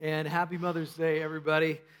And happy Mother's Day,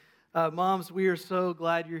 everybody. Moms, we are so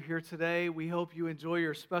glad you're here today. We hope you enjoy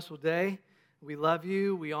your special day. We love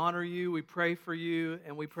you, we honor you, we pray for you,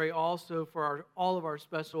 and we pray also for all of our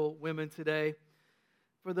special women today.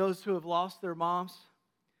 For those who have lost their moms,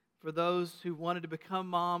 for those who wanted to become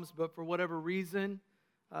moms, but for whatever reason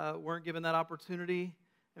weren't given that opportunity,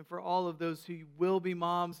 and for all of those who will be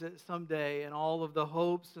moms someday, and all of the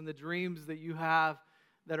hopes and the dreams that you have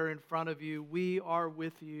that are in front of you, we are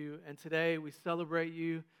with you, and today we celebrate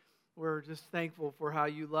you. We're just thankful for how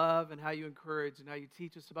you love and how you encourage and how you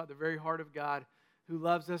teach us about the very heart of God who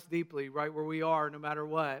loves us deeply right where we are no matter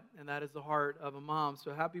what, and that is the heart of a mom.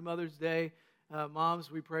 So happy Mother's Day,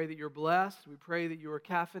 moms. We pray that you're blessed. We pray that you are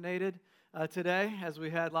caffeinated today as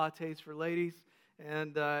we had lattes for ladies,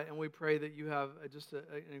 and we pray that you have just an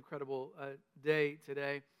incredible day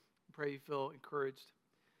today. We pray you feel encouraged.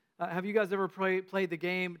 Have you guys ever played the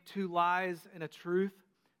game Two Lies and a Truth?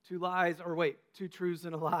 Two truths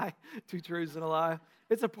and a lie. Two truths and a lie.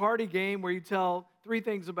 It's a party game where you tell three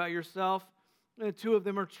things about yourself. Two of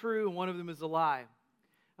them are true and one of them is a lie.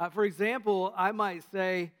 For example, I might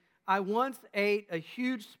say, I once ate a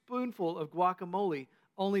huge spoonful of guacamole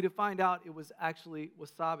only to find out it was actually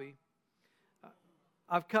wasabi.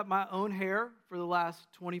 I've cut my own hair for the last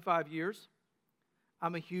 25 years.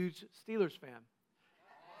 I'm a huge Steelers fan.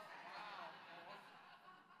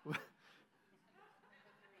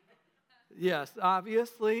 Yes,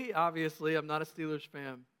 obviously, I'm not a Steelers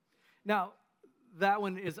fan. Now, that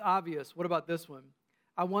one is obvious. What about this one?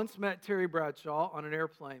 I once met Terry Bradshaw on an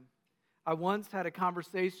airplane. I once had a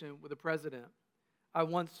conversation with the president. I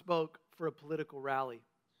once spoke for a political rally.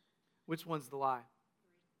 Which one's the lie?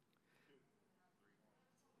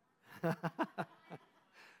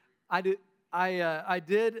 I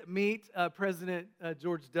did meet President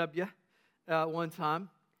George W. One time,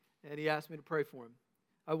 and he asked me to pray for him.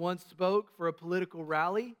 I once spoke for a political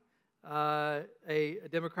rally, a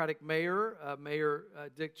Democratic mayor, Mayor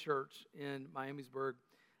Dick Church in Miamisburg.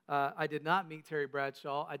 I did not meet Terry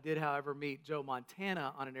Bradshaw. I did, however, meet Joe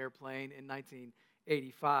Montana on an airplane in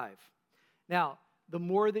 1985. Now, the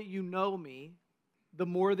more that you know me, the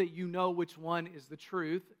more that you know which one is the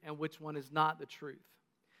truth and which one is not the truth.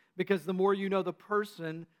 Because the more you know the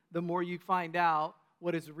person, the more you find out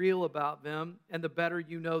what is real about them, and the better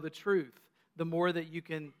you know the truth, the more that you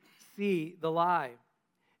can see the lie.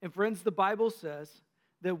 And friends, the Bible says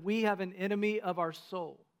that we have an enemy of our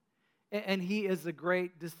soul, and he is a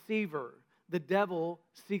great deceiver. The devil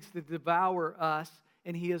seeks to devour us,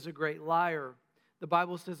 and he is a great liar. The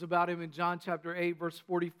Bible says about him in John chapter 8, verse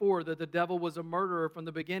 44, that the devil was a murderer from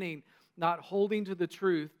the beginning, not holding to the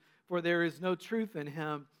truth, for there is no truth in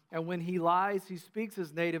him. And when he lies, he speaks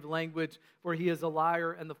his native language, for he is a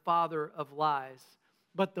liar and the father of lies.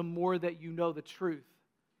 But the more that you know the truth,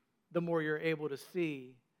 the more you're able to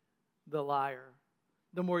see the liar.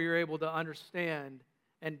 The more you're able to understand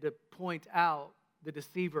and to point out the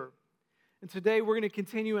deceiver. And today we're going to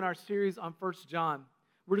continue in our series on 1 John.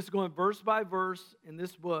 We're just going verse by verse in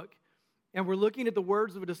this book. And we're looking at the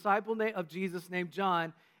words of a disciple of Jesus named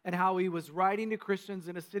John and how he was writing to Christians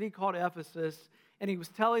in a city called Ephesus. And he was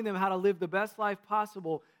telling them how to live the best life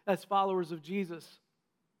possible as followers of Jesus.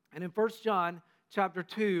 And in 1 John chapter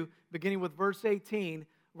 2, beginning with verse 18,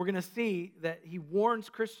 we're going to see that he warns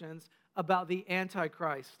Christians about the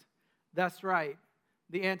Antichrist. That's right,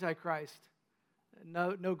 the Antichrist.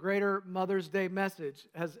 No greater Mother's Day message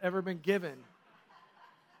has ever been given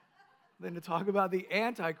than to talk about the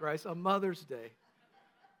Antichrist on Mother's Day.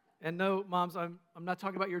 And no, moms, I'm not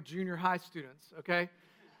talking about your junior high students, okay?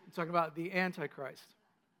 I'm talking about the Antichrist.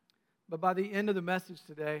 But by the end of the message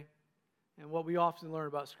today, and what we often learn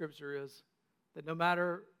about Scripture is that no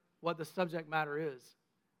matter what the subject matter is,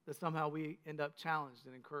 that somehow we end up challenged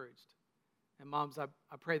and encouraged. And moms, I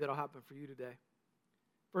pray that'll happen for you today.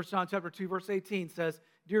 1 John chapter 2, verse 18 says,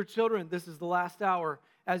 "Dear children, this is the last hour.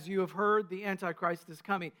 As you have heard, the Antichrist is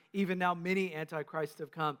coming. Even now many Antichrists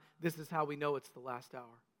have come. This is how we know it's the last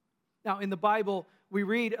hour." Now, in the Bible, we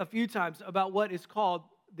read a few times about what is called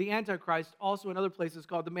the Antichrist, also in other places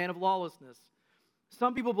called the man of lawlessness.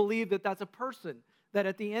 Some people believe that that's a person that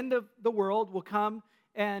at the end of the world will come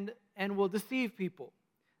and will deceive people.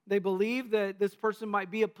 They believe that this person might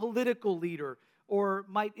be a political leader or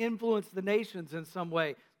might influence the nations in some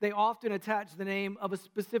way. They often attach the name of a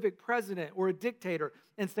specific president or a dictator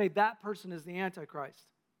and say that person is the Antichrist.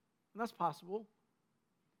 And that's possible.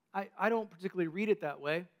 I don't particularly read it that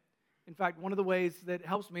way. In fact, one of the ways that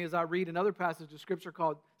helps me is I read another passage of Scripture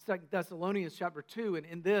called 2 Thessalonians chapter 2, and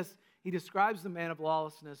in this, he describes the man of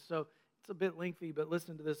lawlessness. So it's a bit lengthy, but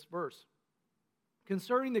listen to this verse.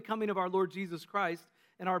 "Concerning the coming of our Lord Jesus Christ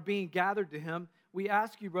and are being gathered to him, we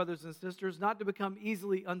ask you, brothers and sisters, not to become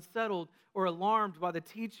easily unsettled or alarmed by the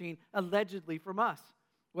teaching allegedly from us,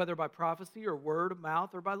 whether by prophecy or word of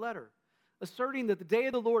mouth or by letter, asserting that the day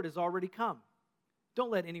of the Lord is already come.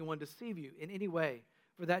 Don't let anyone deceive you in any way,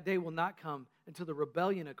 for that day will not come until the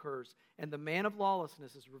rebellion occurs and the man of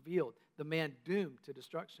lawlessness is revealed, the man doomed to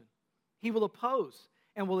destruction. He will oppose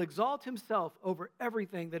and will exalt himself over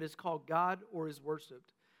everything that is called God or is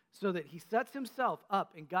worshipped, so that he sets himself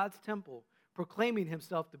up in God's temple, proclaiming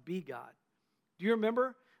himself to be God. Do you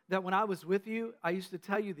remember that when I was with you, I used to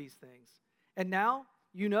tell you these things? And now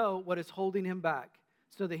you know what is holding him back,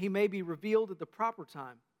 so that he may be revealed at the proper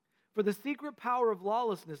time. For the secret power of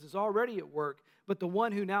lawlessness is already at work, but the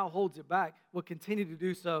one who now holds it back will continue to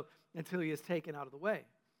do so until he is taken out of the way.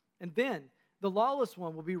 And then the lawless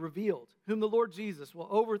one will be revealed, whom the Lord Jesus will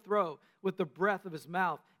overthrow with the breath of his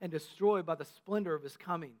mouth and destroy by the splendor of his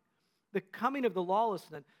coming. The coming of the lawless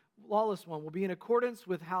one will be in accordance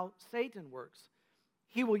with how Satan works.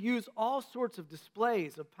 He will use all sorts of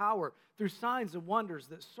displays of power through signs and wonders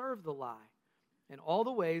that serve the lie, and all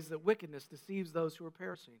the ways that wickedness deceives those who are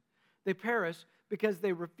perishing. They perish because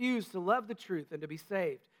they refuse to love the truth and to be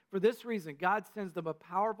saved. For this reason, God sends them a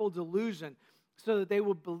powerful delusion so that they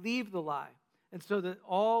will believe the lie, and so that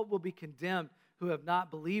all will be condemned who have not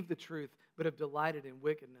believed the truth but have delighted in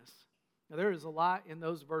wickedness. Now, there is a lot in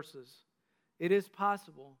those verses. It is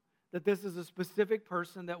possible that this is a specific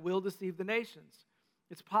person that will deceive the nations.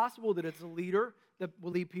 It's possible that it's a leader that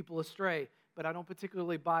will lead people astray, but I don't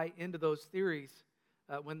particularly buy into those theories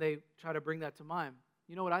when they try to bring that to mind.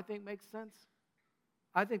 You know what I think makes sense?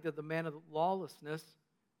 I think that the man of lawlessness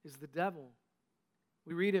is the devil.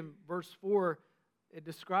 We read in verse 4, it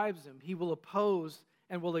describes him. He will oppose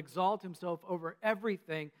and will exalt himself over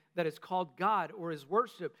everything that is called God or is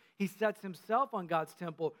worship. He sets himself on God's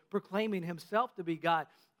temple, proclaiming himself to be God.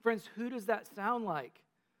 Friends, who does that sound like?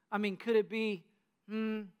 I mean, could it be,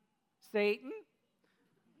 Satan?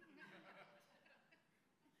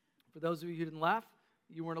 For those of you who didn't laugh,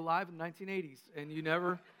 you weren't alive in the 1980s, and you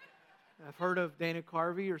never have heard of Dana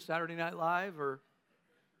Carvey or Saturday Night Live, or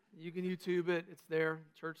you can YouTube it. It's there,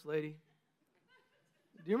 church lady.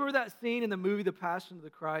 Do you remember that scene in the movie The Passion of the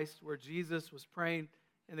Christ where Jesus was praying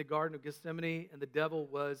in the Garden of Gethsemane and the devil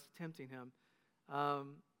was tempting him?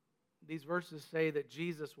 These verses say that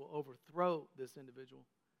Jesus will overthrow this individual.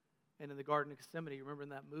 And in the Garden of Gethsemane, you remember in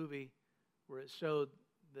that movie where it showed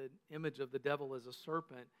the image of the devil as a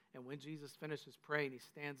serpent, and when Jesus finishes praying, he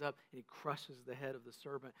stands up and he crushes the head of the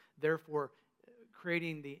serpent, therefore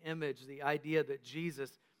creating the image, the idea that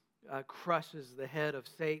Jesus crushes the head of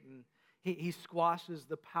Satan. He squashes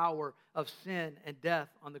the power of sin and death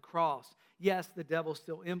on the cross. Yes, the devil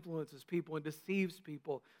still influences people and deceives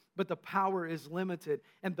people, but the power is limited.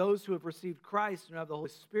 And those who have received Christ and have the Holy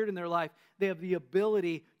Spirit in their life, they have the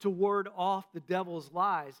ability to ward off the devil's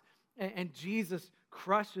lies. And Jesus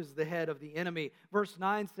crushes the head of the enemy. Verse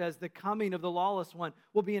 9 says, the coming of the lawless one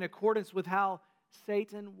will be in accordance with how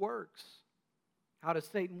Satan works. How does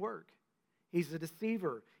Satan work? He's a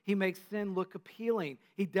deceiver. He makes sin look appealing.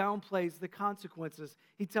 He downplays the consequences.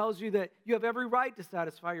 He tells you that you have every right to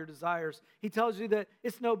satisfy your desires. He tells you that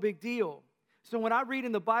it's no big deal. So when I read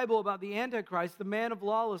in the Bible about the Antichrist, the man of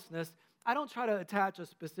lawlessness, I don't try to attach a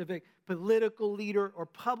specific political leader or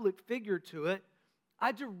public figure to it.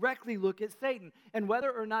 I directly look at Satan. And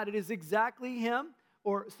whether or not it is exactly him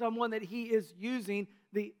or someone that he is using,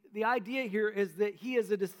 the idea here is that he is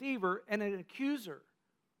a deceiver and an accuser.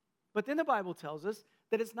 But then the Bible tells us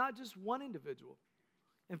that it's not just one individual.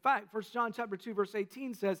 In fact, 1 John chapter 2, verse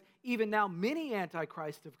 18 says, even now many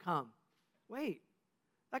antichrists have come. Wait,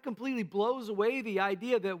 that completely blows away the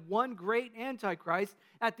idea that one great antichrist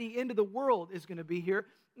at the end of the world is going to be here.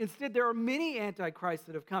 Instead, there are many antichrists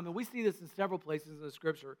that have come, and we see this in several places in the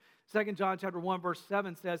Scripture. 2 John chapter 1, verse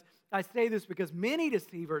 7 says, I say this because many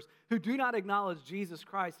deceivers who do not acknowledge Jesus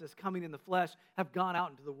Christ as coming in the flesh have gone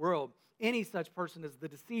out into the world. Any such person is the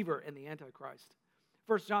deceiver and the antichrist.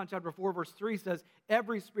 1 John chapter 4, verse 3 says,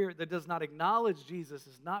 every spirit that does not acknowledge Jesus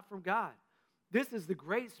is not from God. This is the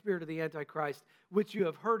great spirit of the Antichrist, which you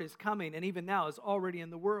have heard is coming, and even now is already in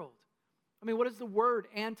the world. I mean, what does the word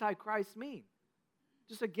Antichrist mean?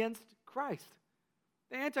 Just against Christ.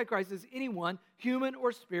 The Antichrist is anyone, human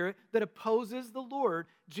or spirit, that opposes the Lord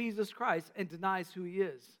Jesus Christ and denies who he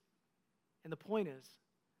is. And the point is,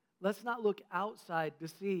 let's not look outside to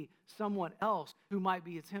see someone else who might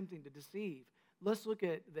be attempting to deceive. Let's look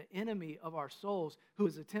at the enemy of our souls who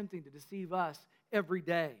is attempting to deceive us every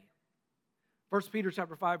day. 1 Peter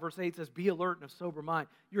chapter 5, verse 8 says, be alert and of sober mind.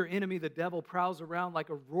 Your enemy, the devil, prowls around like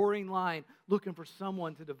a roaring lion looking for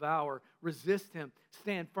someone to devour. Resist him.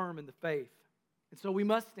 Stand firm in the faith. And so we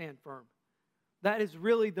must stand firm. That is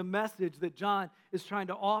really the message that John is trying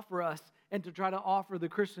to offer us and to try to offer the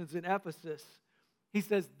Christians in Ephesus. He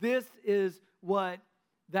says, this is what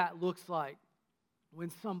that looks like when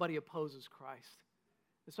somebody opposes Christ.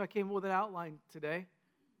 And so I came up with an outline today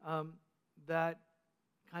that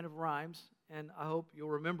kind of rhymes, and I hope you'll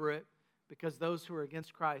remember it, because those who are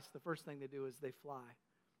against Christ, the first thing they do is they fly.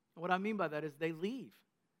 And what I mean by that is they leave,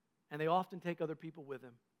 and they often take other people with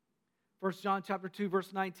them. 1 John chapter 2,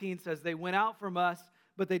 verse 19 says, they went out from us,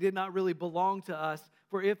 but they did not really belong to us.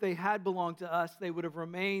 For if they had belonged to us, they would have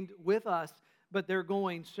remained with us, but their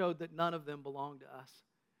going showed that none of them belonged to us.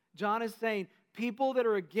 John is saying people that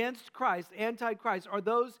are against Christ, anti-Christ, are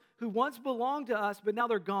those who once belonged to us, but now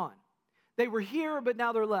they're gone. They were here, but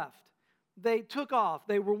now they're left. They took off.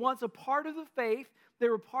 They were once a part of the faith. They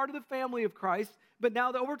were part of the family of Christ, but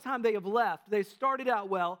now over time they have left. They started out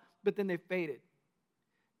well, but then they faded.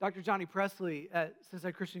 Dr. Johnny Presley at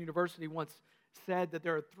Cincinnati Christian University once said that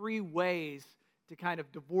there are 3 ways to kind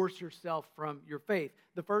of divorce yourself from your faith.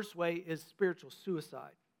 The first way is spiritual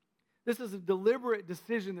suicide. This is a deliberate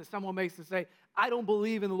decision that someone makes to say, I don't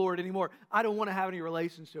believe in the Lord anymore. I don't want to have any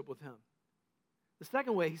relationship with him. The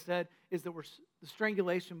second way, he said, is that we're the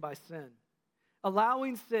strangulation by sin.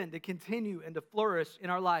 Allowing sin to continue and to flourish in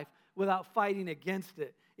our life without fighting against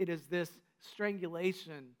it. It is this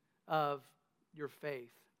strangulation of your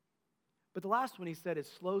faith. But the last one, he said, is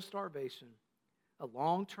slow starvation, a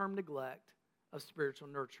long-term neglect of spiritual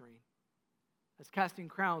nurturing. As Casting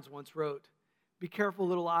Crowns once wrote, be careful,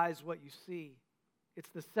 little eyes, what you see. It's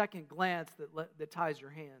the second glance that ties your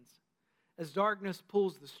hands. As darkness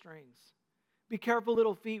pulls the strings. Be careful,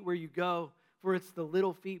 little feet, where you go, for it's the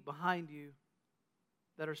little feet behind you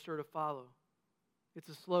that are sure to follow. It's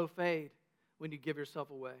a slow fade when you give yourself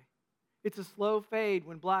away. It's a slow fade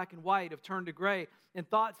when black and white have turned to gray and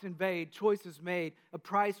thoughts invade, choices made. A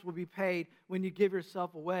price will be paid when you give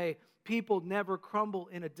yourself away. People never crumble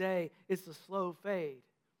in a day. It's a slow fade.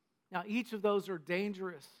 Now, each of those are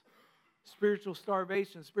dangerous. Spiritual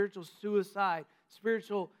starvation, spiritual suicide,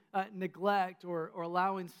 spiritual neglect, or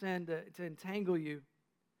allowing sin to entangle you.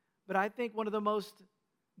 But I think one of the most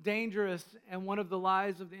dangerous and one of the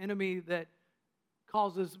lies of the enemy that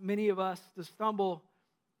causes many of us to stumble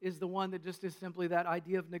is the one that just is simply that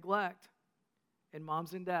idea of neglect. And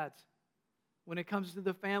moms and dads, when it comes to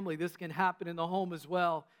the family, this can happen in the home as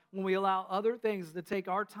well. When we allow other things to take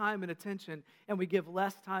our time and attention, and we give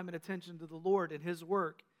less time and attention to the Lord and his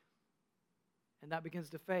work, and that begins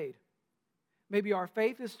to fade. Maybe our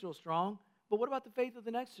faith is still strong, but what about the faith of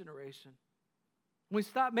the next generation? When we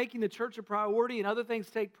stop making the church a priority and other things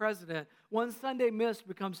take precedent, one Sunday missed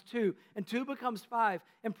becomes 2, and 2 becomes 5,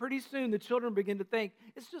 and pretty soon the children begin to think,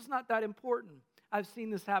 it's just not that important. I've seen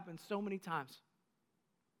this happen so many times.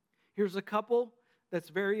 Here's a couple that's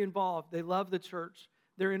very involved. They love the church.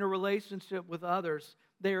 They're in a relationship with others.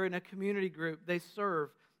 They're in a community group. They serve,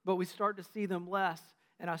 but we start to see them less,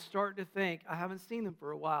 and I start to think, I haven't seen them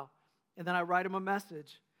for a while. And then I write them a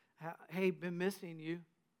message. Hey, been missing you.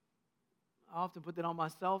 I often put that on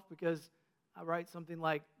myself because I write something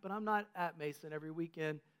like, but I'm not at Mason every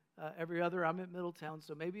weekend. Every other, I'm at Middletown,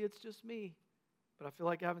 so maybe it's just me. But I feel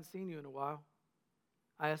like I haven't seen you in a while.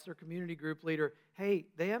 I asked their community group leader, hey,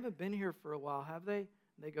 they haven't been here for a while, have they? And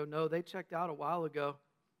they go, no, they checked out a while ago.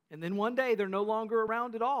 And then one day, they're no longer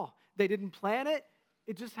around at all. They didn't plan it.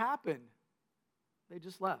 It just happened. They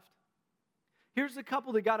just left. Here's a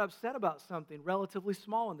couple that got upset about something relatively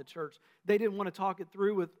small in the church. They didn't want to talk it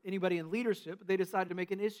through with anybody in leadership, but they decided to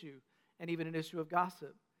make an issue, and even an issue of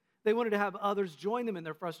gossip. They wanted to have others join them in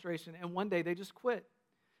their frustration, and one day they just quit.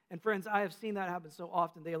 And friends, I have seen that happen so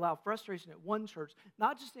often. They allow frustration at one church,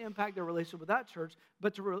 not just to impact their relationship with that church,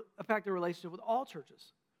 but to impact their relationship with all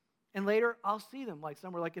churches. And later, I'll see them like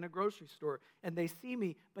somewhere like in a grocery store, and they see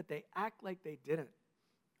me, but they act like they didn't.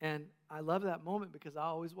 And I love that moment because I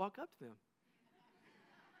always walk up to them.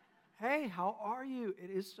 Hey, how are you? It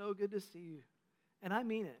is so good to see you. And I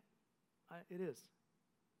mean it. It is.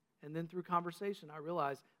 And then through conversation, I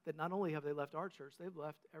realize that not only have they left our church, they've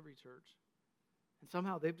left every church. And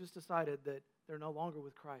somehow they've just decided that they're no longer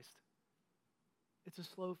with Christ. It's a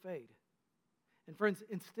slow fade. And friends,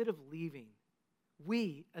 instead of leaving,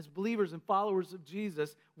 we, as believers and followers of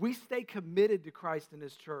Jesus, we stay committed to Christ and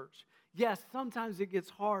his church. Yes, sometimes it gets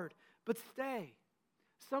hard, but stay.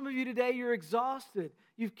 Some of you today, you're exhausted.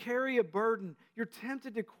 You carry a burden. You're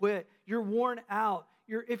tempted to quit. You're worn out.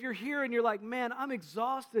 if you're here and you're like, man, I'm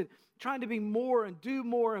exhausted trying to be more and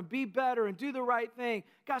be better and do the right thing.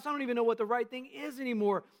 Gosh, I don't even know what the right thing is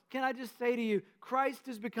anymore. Can I just say to you, Christ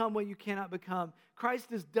has become what you cannot become. Christ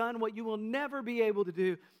has done what you will never be able to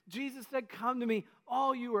do. Jesus said, come to me,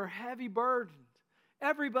 all you are heavy burdened,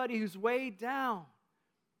 everybody who's weighed down,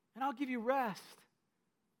 and I'll give you rest.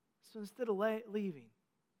 So instead of leaving,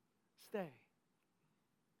 stay.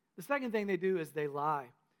 The second thing they do is they lie.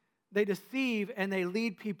 They deceive and they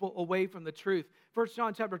lead people away from the truth. 1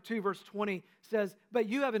 John chapter 2, verse 20 says, but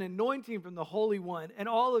you have an anointing from the Holy One, and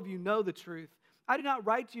all of you know the truth. I do not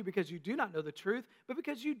write to you because you do not know the truth, but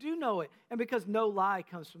because you do know it, and because no lie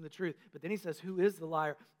comes from the truth. But then he says, who is the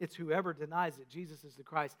liar? It's whoever denies that Jesus is the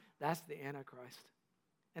Christ. That's the Antichrist.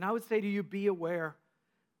 And I would say to you, be aware.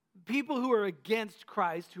 People who are against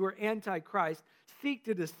Christ, who are anti-Christ, seek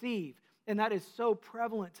to deceive, and that is so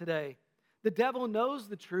prevalent today. The devil knows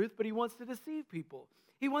the truth, but he wants to deceive people.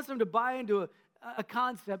 He wants them to buy into a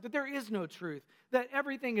concept that there is no truth, that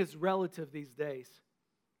everything is relative these days.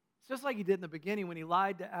 It's just like he did in the beginning when he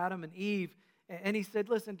lied to Adam and Eve, and he said,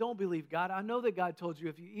 listen, don't believe God. I know that God told you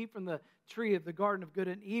if you eat from the tree of the garden of good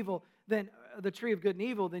and evil, then the tree of good and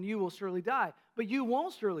evil, then you will surely die. But you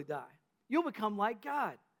won't surely die. You'll become like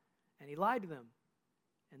God. And he lied to them,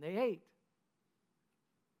 and they ate,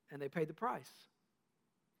 and they paid the price.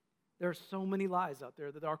 There are so many lies out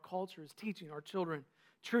there that our culture is teaching our children.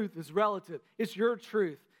 Truth is relative. It's your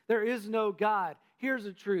truth. There is no God. Here's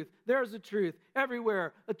a truth. There's a truth.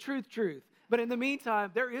 Everywhere, a truth. But in the meantime,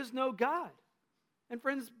 there is no God. And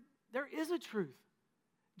friends, there is a truth.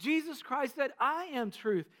 Jesus Christ said, I am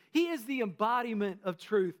truth. He is the embodiment of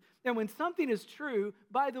truth. And when something is true,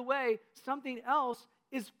 by the way, something else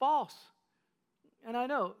is false. And I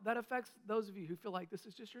know that affects those of you who feel like this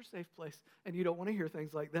is just your safe place and you don't want to hear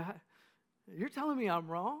things like that. You're telling me I'm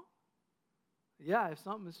wrong? Yeah, if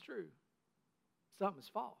something is true, something is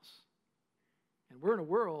false. And we're in a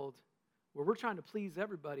world where we're trying to please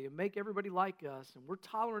everybody and make everybody like us, and we're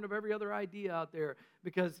tolerant of every other idea out there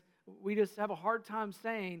because we just have a hard time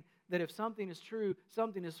saying that if something is true,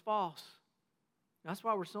 something is false. That's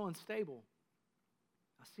why we're so unstable.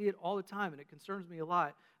 I see it all the time, and it concerns me a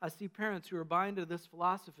lot. I see parents who are buying into this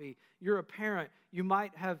philosophy. You're a parent. You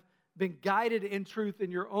might have been guided in truth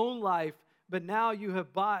in your own life, but now you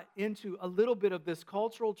have bought into a little bit of this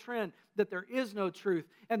cultural trend that there is no truth.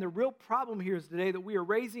 And the real problem here is today that we are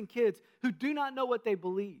raising kids who do not know what they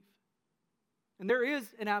believe. And there is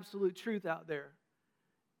an absolute truth out there.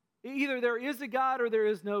 Either there is a God or there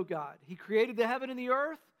is no God. He created the heaven and the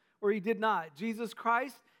earth, or he did not. Jesus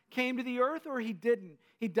Christ came to the earth, or he didn't.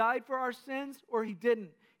 He died for our sins, or he didn't.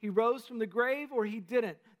 He rose from the grave, or he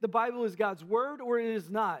didn't. The Bible is God's word, or it is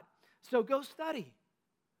not. So go study.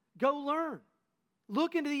 Go learn.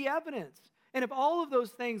 Look into the evidence. And if all of those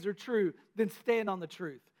things are true, then stand on the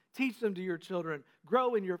truth. Teach them to your children.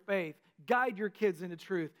 Grow in your faith. Guide your kids into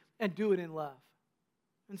truth, and do it in love.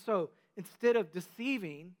 And so, instead of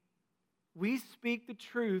deceiving, we speak the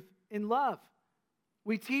truth in love.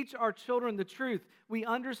 We teach our children the truth. We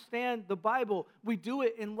understand the Bible. We do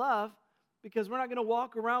it in love because we're not going to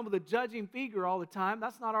walk around with a judging finger all the time.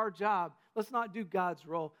 That's not our job. Let's not do God's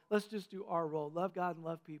role. Let's just do our role. Love God and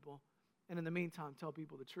love people. And in the meantime, tell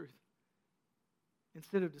people the truth.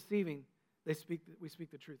 Instead of deceiving, we speak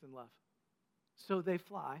the truth in love. So they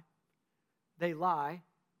fly, they lie,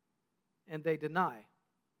 and they deny.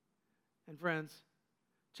 And friends,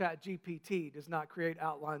 ChatGPT does not create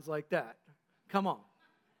outlines like that. Come on.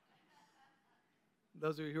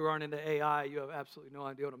 Those of you who aren't into AI, you have absolutely no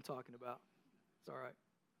idea what I'm talking about. It's all right.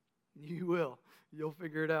 You will. You'll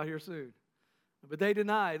figure it out here soon. But they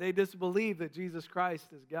deny, they disbelieve that Jesus Christ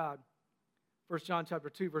is God. 1 John chapter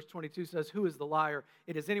 2, verse 22 says, who is the liar?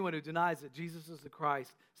 It is anyone who denies that Jesus is the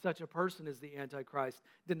Christ. Such a person is the Antichrist,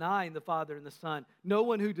 denying the Father and the Son. No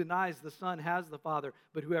one who denies the Son has the Father,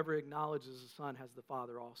 but whoever acknowledges the Son has the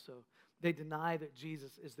Father also. They deny that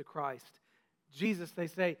Jesus is the Christ. Jesus, they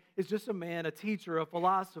say, is just a man, a teacher, a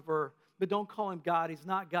philosopher, but don't call him God. He's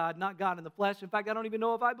not God in the flesh. In fact, I don't even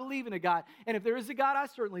know if I believe in a God. And if there is a God, I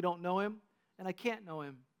certainly don't know him, and I can't know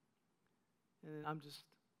him. And I'm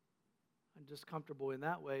just comfortable in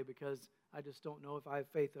that way because I just don't know if I have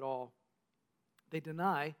faith at all. They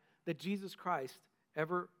deny that Jesus Christ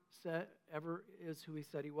ever is who he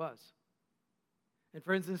said he was. And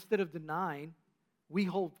friends, instead of denying, we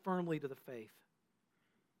hold firmly to the faith.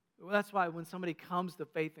 Well, that's why when somebody comes to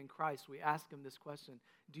faith in Christ, we ask them this question: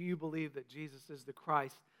 do you believe that Jesus is the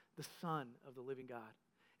Christ, the Son of the living God?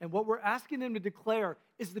 And what we're asking them to declare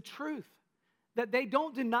is the truth. That they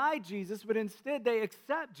don't deny Jesus, but instead they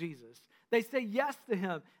accept Jesus. They say yes to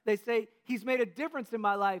him. They say he's made a difference in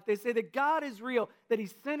my life. They say that God is real, that he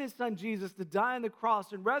sent his son Jesus to die on the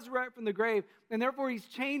cross and resurrect from the grave, and therefore he's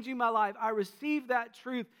changing my life. I receive that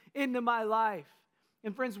truth into my life.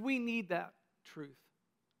 And friends, we need that truth.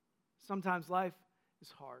 Sometimes life is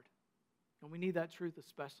hard, and we need that truth,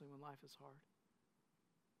 especially when life is hard.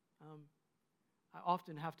 I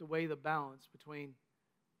often have to weigh the balance between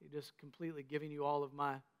just completely giving you all of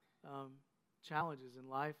my challenges in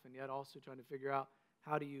life, and yet also trying to figure out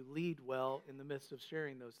how do you lead well in the midst of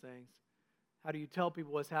sharing those things. How do you tell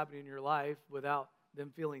people what's happening in your life without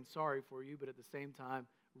them feeling sorry for you, but at the same time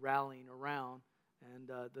rallying around and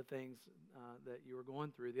the things that you were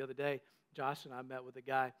going through. The other day, Josh and I met with a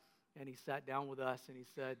guy, and he sat down with us, and he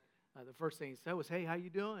said, the first thing he said was, "Hey, how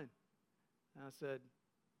you doing?" And I said,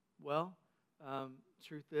 "Well,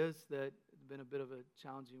 truth is that it's been a bit of a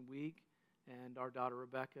challenging week. And our daughter,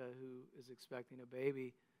 Rebecca, who is expecting a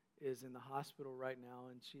baby, is in the hospital right now,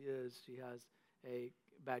 and she has a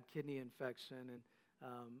bad kidney infection,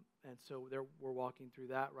 and so we're walking through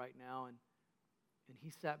that right now." And he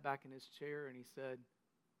sat back in his chair, and he said,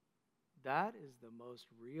 "That is the most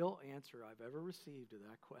real answer I've ever received to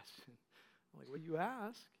that question." I'm like, "Well, you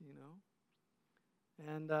ask, you know."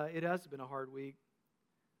 And it has been a hard week.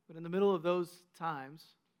 But in the middle of those times,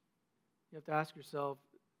 you have to ask yourself,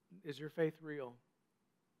 is your faith real?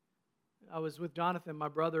 I was with Jonathan, my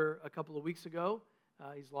brother, a couple of weeks ago.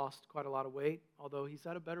 He's lost quite a lot of weight, although he's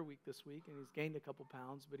had a better week this week, and he's gained a couple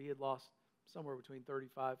pounds, but he had lost somewhere between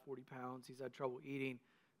 35, 40 pounds. He's had trouble eating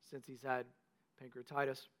since he's had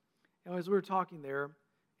pancreatitis. And as we were talking there,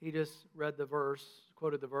 he just read the verse,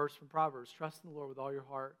 quoted the verse from Proverbs, "Trust in the Lord with all your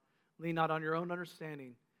heart. Lean not on your own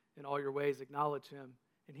understanding. In all your ways acknowledge him,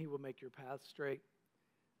 and he will make your path straight."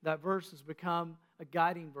 That verse has become a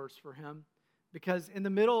guiding verse for him because in the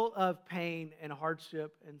middle of pain and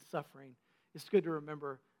hardship and suffering, it's good to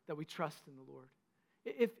remember that we trust in the Lord.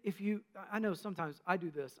 I know sometimes I do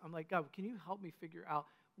this. I'm like, "God, can you help me figure out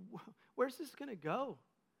where's this going to go?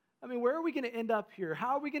 I mean, where are we going to end up here?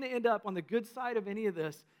 How are we going to end up on the good side of any of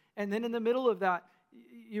this?" And then in the middle of that,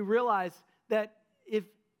 you realize that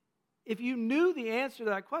if you knew the answer to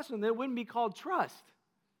that question, then it wouldn't be called trust.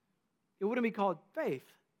 It wouldn't be called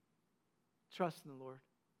faith. Trust in the Lord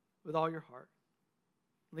with all your heart.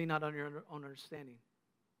 Lean not on your own understanding.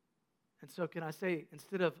 And so can I say,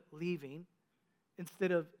 instead of leaving,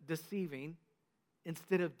 instead of deceiving,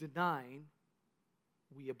 instead of denying,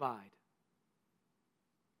 we abide.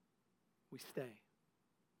 We stay.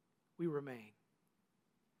 We remain.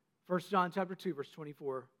 1 John chapter 2, verse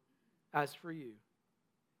 24, "As for you,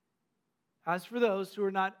 as for those who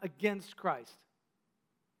are not against Christ,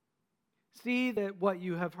 see that what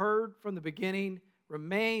you have heard from the beginning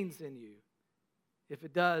remains in you. If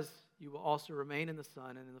it does, you will also remain in the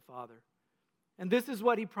Son and in the Father. And this is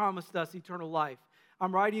what he promised us, eternal life.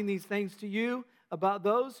 I'm writing these things to you about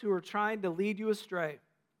those who are trying to lead you astray.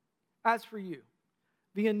 As for you,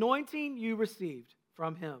 the anointing you received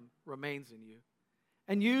from him remains in you.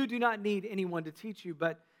 And you do not need anyone to teach you,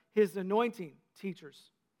 but his anointing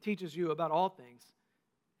teaches you about all things.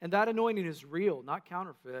 And that anointing is real, not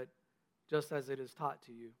counterfeit, just as it is taught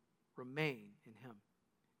to you. Remain in him.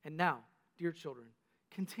 And now, dear children,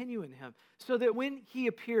 continue in him, so that when he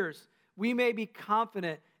appears, we may be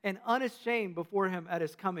confident and unashamed before him at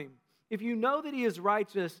his coming. If you know that he is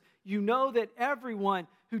righteous, you know that everyone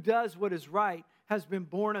who does what is right has been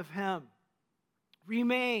born of him.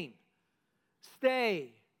 Remain,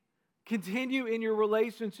 stay, continue in your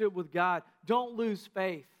relationship with God. Don't lose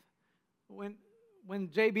faith. When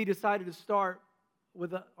JB decided to start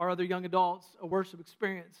with our other young adults a worship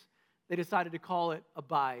experience, they decided to call it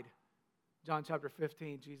Abide. John chapter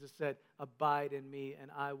 15, Jesus said, "Abide in me, and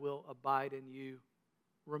I will abide in you."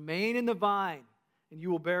 Remain in the vine, and you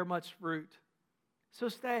will bear much fruit. So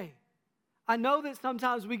stay. I know that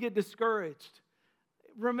sometimes we get discouraged.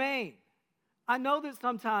 Remain. I know that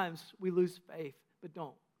sometimes we lose faith, but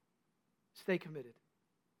don't. Stay committed.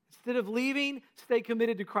 Instead of leaving, stay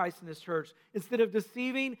committed to Christ and his church. Instead of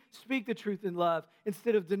deceiving, speak the truth in love.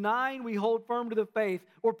 Instead of denying, we hold firm to the faith.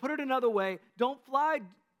 Or put it another way, don't fly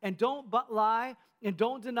and don't lie and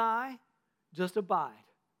don't deny. Just abide.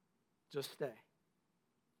 Just stay.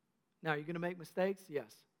 Now, you're going to make mistakes?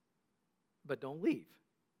 Yes. But don't leave.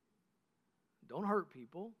 Don't hurt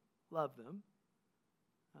people. Love them.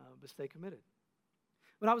 But stay committed.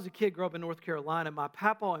 When I was a kid, grew up in North Carolina, my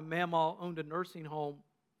papa and mama owned a nursing home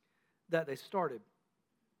that they started.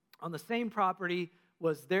 On the same property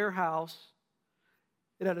was their house.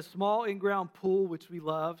 It had a small in-ground pool, which we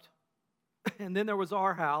loved. And then there was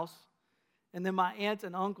our house. And then my aunt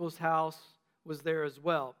and uncle's house was there as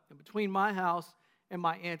well. And between my house and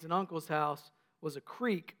my aunt and uncle's house was a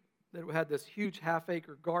creek that had this huge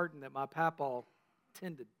half-acre garden that my papaw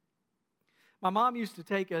tended. My mom used to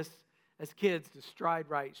take us as kids to Stride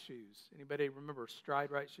Rite shoes. Anybody remember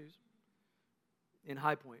Stride Rite shoes? In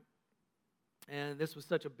High Point. And this was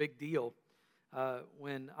such a big deal.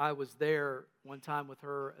 When I was there one time with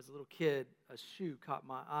her as a little kid, a shoe caught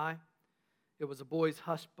my eye. It was a boy's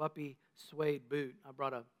Hush Puppy suede boot. I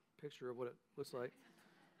brought a picture of what it looks like.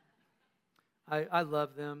 I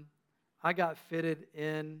love them. I got fitted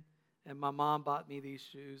in, and my mom bought me these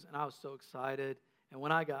shoes, and I was so excited. And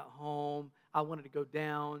when I got home, I wanted to go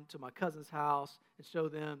down to my cousin's house and show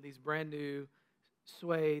them these brand new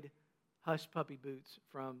suede Hush Puppy boots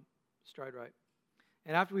from Stride Rite.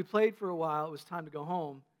 And after we played for a while, it was time to go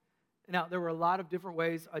home. Now, there were a lot of different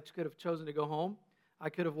ways I could have chosen to go home. I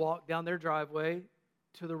could have walked down their driveway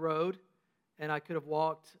to the road, and I could have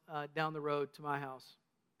walked down the road to my house.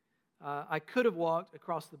 I could have walked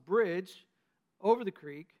across the bridge, over the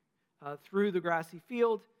creek, through the grassy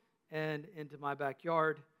field, and into my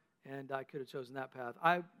backyard, and I could have chosen that path.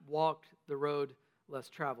 I walked the road less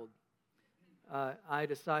traveled. I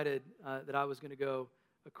decided that I was going to go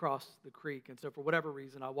across the creek, and so for whatever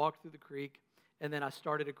reason, I walked through the creek, and then I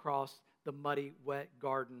started across the muddy, wet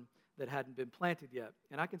garden that hadn't been planted yet.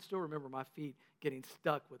 And I can still remember my feet getting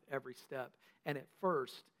stuck with every step, and at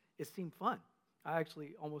first, it seemed fun. I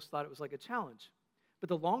actually almost thought it was like a challenge. But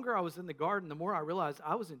the longer I was in the garden, the more I realized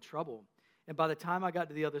I was in trouble. And by the time I got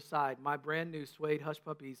to the other side, my brand new suede Hush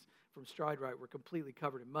Puppies from Stride Rite were completely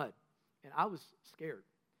covered in mud. And I was scared.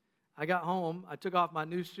 I got home, I took off my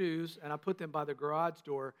new shoes, and I put them by the garage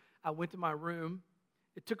door. I went to my room.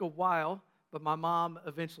 It took a while, but my mom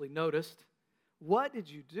eventually noticed. What did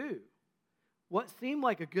you do? What seemed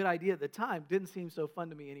like a good idea at the time didn't seem so fun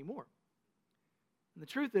to me anymore. And the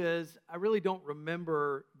truth is, I really don't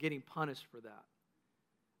remember getting punished for that.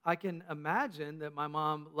 I can imagine that my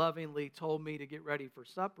mom lovingly told me to get ready for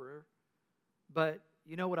supper, but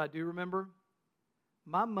you know what I do remember?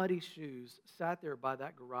 My muddy shoes sat there by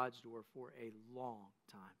that garage door for a long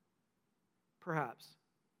time. Perhaps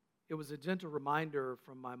it was a gentle reminder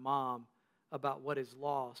from my mom about what is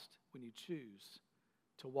lost when you choose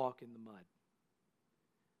to walk in the mud.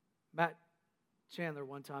 Matt Chandler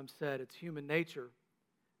one time said, it's human nature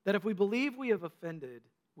that if we believe we have offended,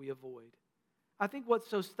 we avoid. I think what's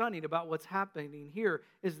so stunning about what's happening here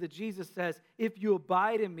is that Jesus says, if you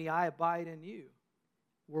abide in me, I abide in you.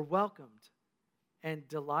 We're welcomed and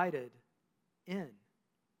delighted in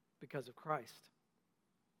because of Christ.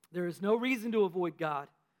 There is no reason to avoid God.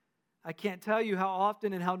 I can't tell you how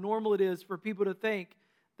often and how normal it is for people to think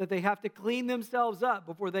that they have to clean themselves up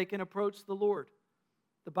before they can approach the Lord.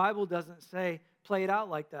 The Bible doesn't say, play it out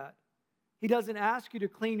like that. He doesn't ask you to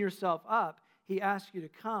clean yourself up. He asks you to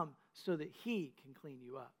come so that He can clean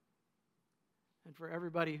you up. And for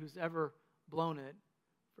everybody who's ever blown it,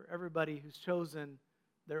 for everybody who's chosen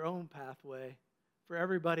their own pathway, for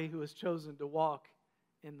everybody who has chosen to walk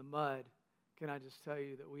in the mud, can I just tell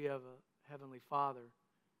you that we have a Heavenly Father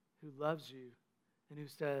who loves you and who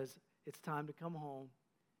says, it's time to come home.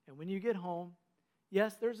 And when you get home,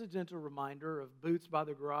 yes, there's a gentle reminder of boots by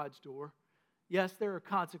the garage door. Yes, there are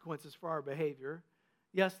consequences for our behavior.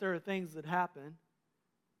 Yes, there are things that happen.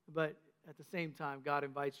 But at the same time, God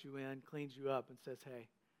invites you in, cleans you up, and says, hey,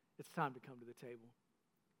 it's time to come to the table.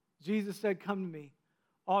 Jesus said, come to me,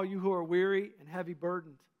 all you who are weary and heavy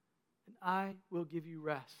burdened, and I will give you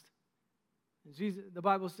rest. And the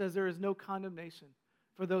Bible says there is no condemnation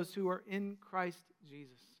for those who are in Christ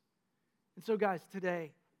Jesus. And so, guys,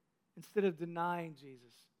 today, instead of denying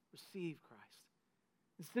Jesus, receive Christ.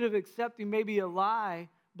 Instead of accepting maybe a lie,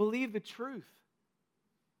 believe the truth.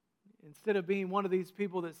 Instead of being one of these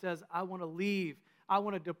people that says, I want to leave, I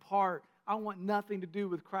want to depart, I want nothing to do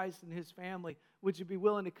with Christ and His family, would you be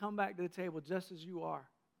willing to come back to the table just as you are?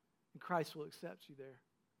 And Christ will accept you there.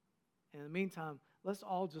 And in the meantime, let's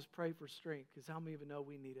all just pray for strength, because how many of you know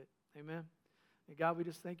we need it? Amen? And God, we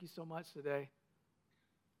just thank you so much today.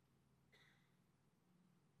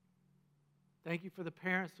 Thank you for the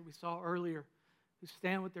parents that we saw earlier who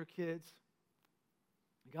stand with their kids.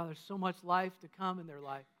 And God, there's so much life to come in their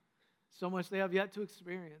life. So much they have yet to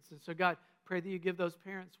experience. And so, God, pray that you give those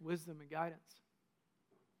parents wisdom and guidance.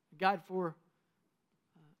 God, for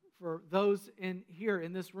those here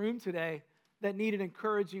in this room today that need an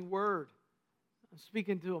encouraging word, I'm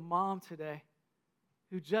speaking to a mom today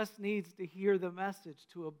who just needs to hear the message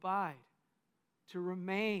to abide, to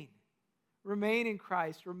remain in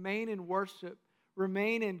Christ, remain in worship,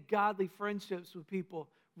 remain in godly friendships with people,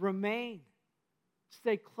 remain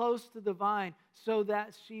Stay close to the vine so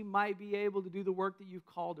that she might be able to do the work that you've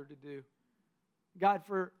called her to do. God,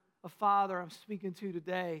 for a father I'm speaking to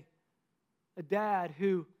today, a dad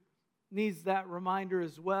who needs that reminder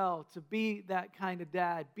as well, to be that kind of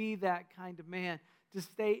dad, be that kind of man, to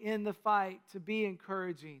stay in the fight, to be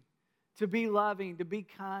encouraging, to be loving, to be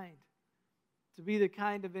kind, to be the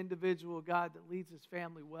kind of individual, God, that leads his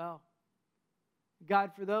family well.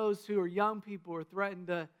 God, for those who are young people who are threatened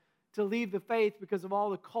to leave the faith because of all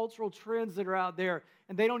the cultural trends that are out there,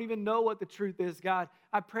 and they don't even know what the truth is, God,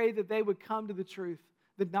 I pray that they would come to the truth,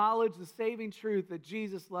 the knowledge, the saving truth that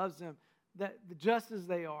Jesus loves them, that just as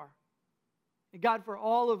they are. And God, for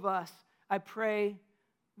all of us, I pray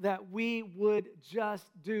that we would just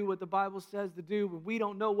do what the Bible says to do when we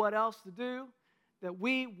don't know what else to do, that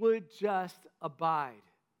we would just abide.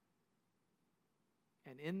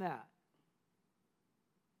 And in that,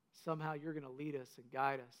 somehow you're going to lead us and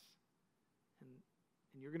guide us.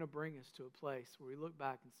 And you're going to bring us to a place where we look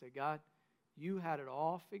back and say, God, you had it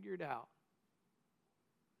all figured out.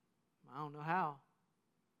 I don't know how.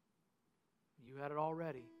 You had it all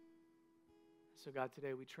ready. So God,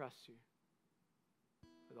 today we trust you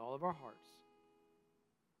with all of our hearts.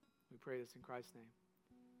 We pray this in Christ's name.